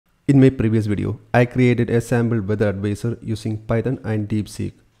In my previous video, I created a sample weather advisor using Python and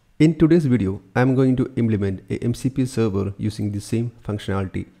DeepSeek. In today's video, I am going to implement a MCP server using the same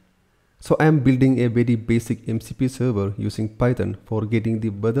functionality. So I am building a very basic MCP server using Python for getting the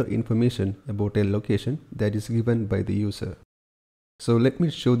weather information about a location that is given by the user. So let me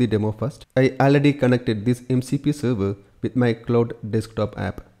show the demo first. I already connected this MCP server with my cloud desktop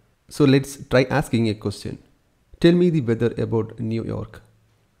app. So let's try asking a question. Tell me the weather about New York.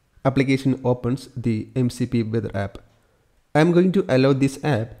 Application opens the MCP weather app. I am going to allow this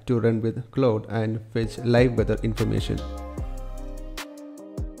app to run with cloud and fetch live weather information.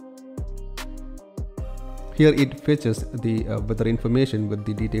 Here it fetches the weather information with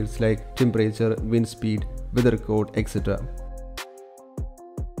the details like temperature, wind speed, weather code, etc.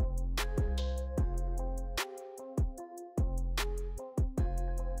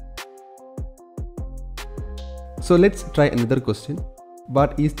 So let's try another question.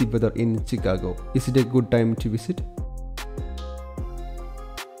 What is the weather in Chicago? Is it a good time to visit?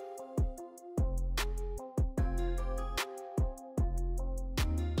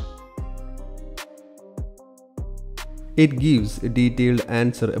 It gives a detailed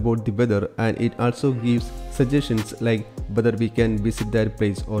answer about the weather, and it also gives suggestions like whether we can visit that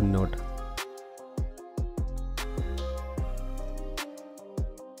place or not.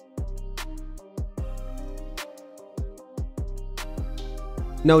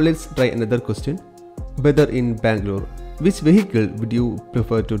 Now let's try another question. Weather in Bangalore. Which vehicle would you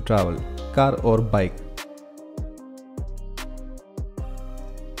prefer to travel? Car or bike?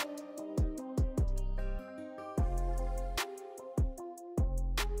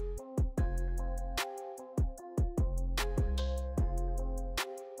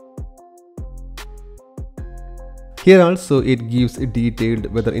 Here also it gives a detailed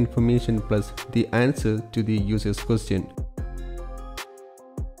weather information plus the answer to the user's question.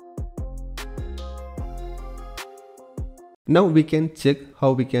 Now we can check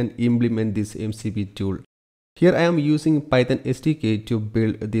how we can implement this MCP tool. Here I am using Python SDK to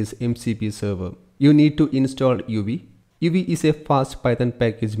build this MCP server. You need to install UV. UV is a fast Python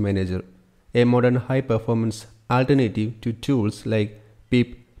package manager, a modern high-performance alternative to tools like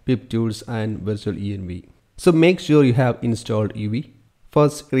pip, piptools and virtual env. So make sure you have installed UV.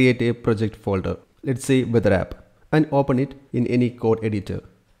 First create a project folder, let's say weather app, and open it in any code editor.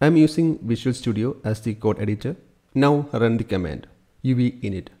 I am using Visual Studio as the code editor. Now run the command uv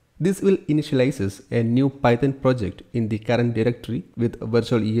init. This will initialize a new Python project in the current directory with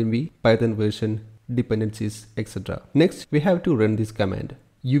virtual env, Python version, dependencies, etc. Next, we have to run this command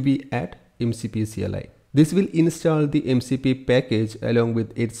uv add mcp CLI. This will install the MCP package along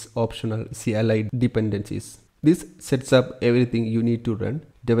with its optional CLI dependencies. This sets up everything you need to run,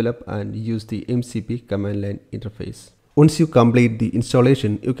 develop and use the MCP command line interface. Once you complete the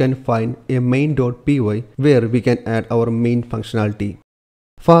installation, you can find a main.py where we can add our main functionality.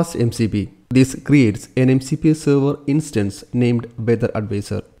 FastMCP. This creates an MCP server instance named Weather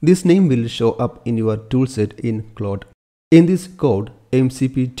Advisor. This name will show up in your toolset in Cloud. In this code,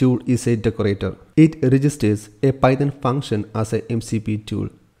 MCP tool is a decorator. It registers a Python function as a MCP tool.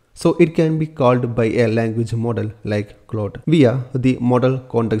 So it can be called by a language model like Cloud via the model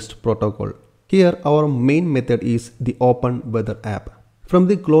context protocol. Here our main method is the Open Weather app. From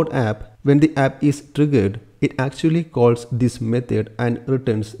the Cloud app, when the app is triggered, it actually calls this method and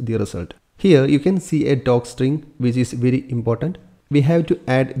returns the result. Here you can see a docstring which is very important. We have to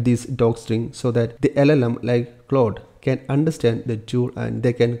add this docstring so that the LLM like Cloud can understand the tool and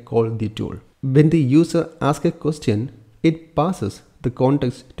they can call the tool. When the user asks a question, it passes the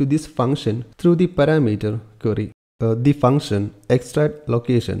context to this function through the parameter query. The function extract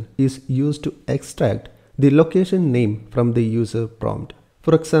location is used to extract the location name from the user prompt.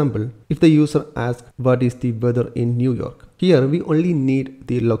 For example, if the user asks what is the weather in New York, here we only need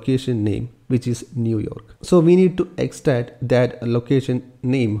the location name which is New York. So we need to extract that location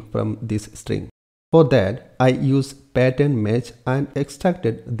name from this string. For that, I use pattern match and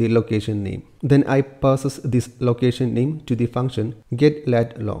extracted the location name. Then I passes this location name to the function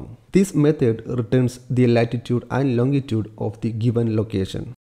getLatLong. This method returns the latitude and longitude of the given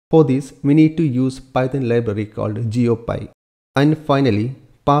location. For this, we need to use Python library called geopy. And finally,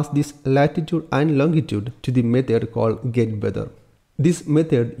 pass this latitude and longitude to the method called getWeather. This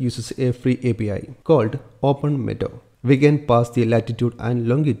method uses a free API called Open-Meteo. We can pass the latitude and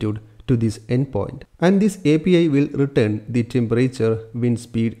longitude to this endpoint, and this API will return the temperature, wind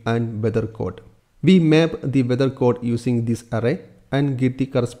speed and weather code. We map the weather code using this array and get the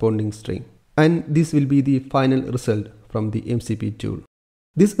corresponding string, and this will be the final result from the MCP tool.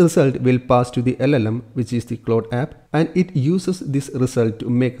 This result will pass to the LLM, which is the Cloud app, and it uses this result to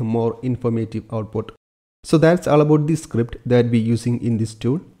make more informative output. So that's all about the script that we're using in this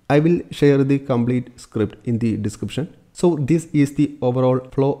tool. I will share the complete script in the description. So this is the overall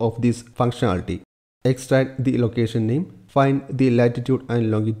flow of this functionality. Extract the location name, find the latitude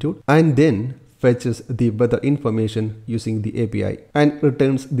and longitude, and then fetches the weather information using the API and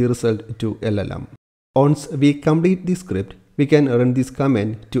returns the result to LLM. Once we complete the script, we can run this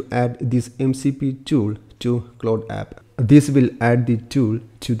command to add this MCP tool to Cloud app. This will add the tool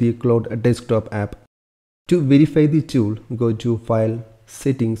to the Cloud desktop app. To verify the tool, go to File,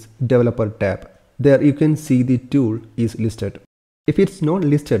 Settings, Developer tab. There you can see the tool is listed. If it's not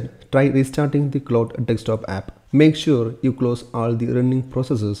listed, try restarting the Cloud desktop app. Make sure you close all the running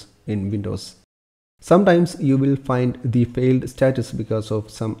processes in Windows. Sometimes you will find the failed status because of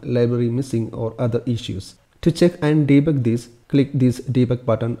some library missing or other issues. To check and debug this, click this debug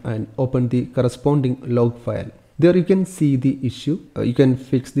button and open the corresponding log file. There you can see the issue. You can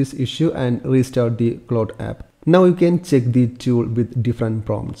fix this issue and restart the Cloud app. Now you can check the tool with different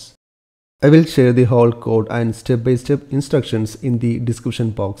prompts. I will share the whole code and step-by-step instructions in the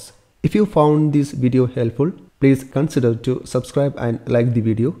description box. If you found this video helpful, please consider to subscribe and like the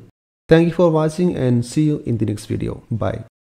video. Thank you for watching and see you in the next video. Bye.